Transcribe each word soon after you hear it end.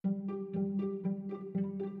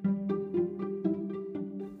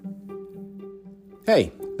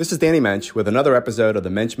Hey, this is Danny Mensch with another episode of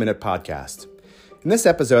the Mensch Minute Podcast. In this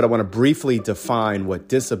episode, I want to briefly define what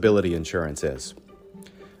disability insurance is.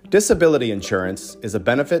 Disability insurance is a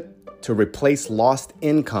benefit to replace lost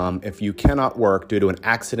income if you cannot work due to an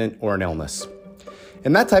accident or an illness.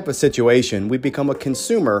 In that type of situation, we become a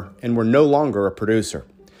consumer and we're no longer a producer.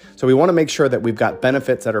 So we want to make sure that we've got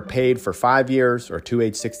benefits that are paid for 5 years or to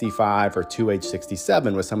age 65 or to age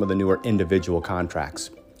 67 with some of the newer individual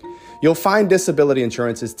contracts. You'll find disability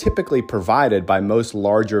insurance is typically provided by most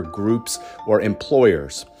larger groups or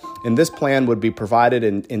employers. And this plan would be provided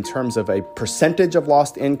in terms of a percentage of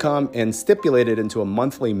lost income and stipulated into a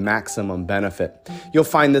monthly maximum benefit. You'll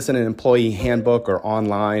find this in an employee handbook or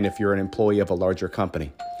online if you're an employee of a larger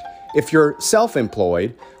company. If you're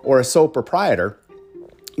self-employed or a sole proprietor,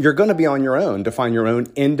 you're going to be on your own to find your own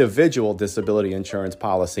individual disability insurance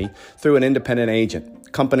policy through an independent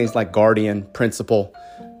agent. Companies like Guardian, Principal,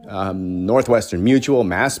 Northwestern Mutual,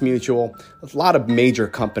 Mass Mutual, a lot of major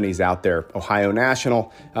companies out there, Ohio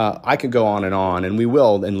National. I could go on, and we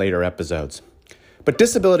will in later episodes. But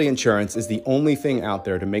disability insurance is the only thing out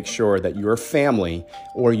there to make sure that your family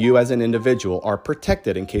or you as an individual are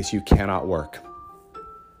protected in case you cannot work.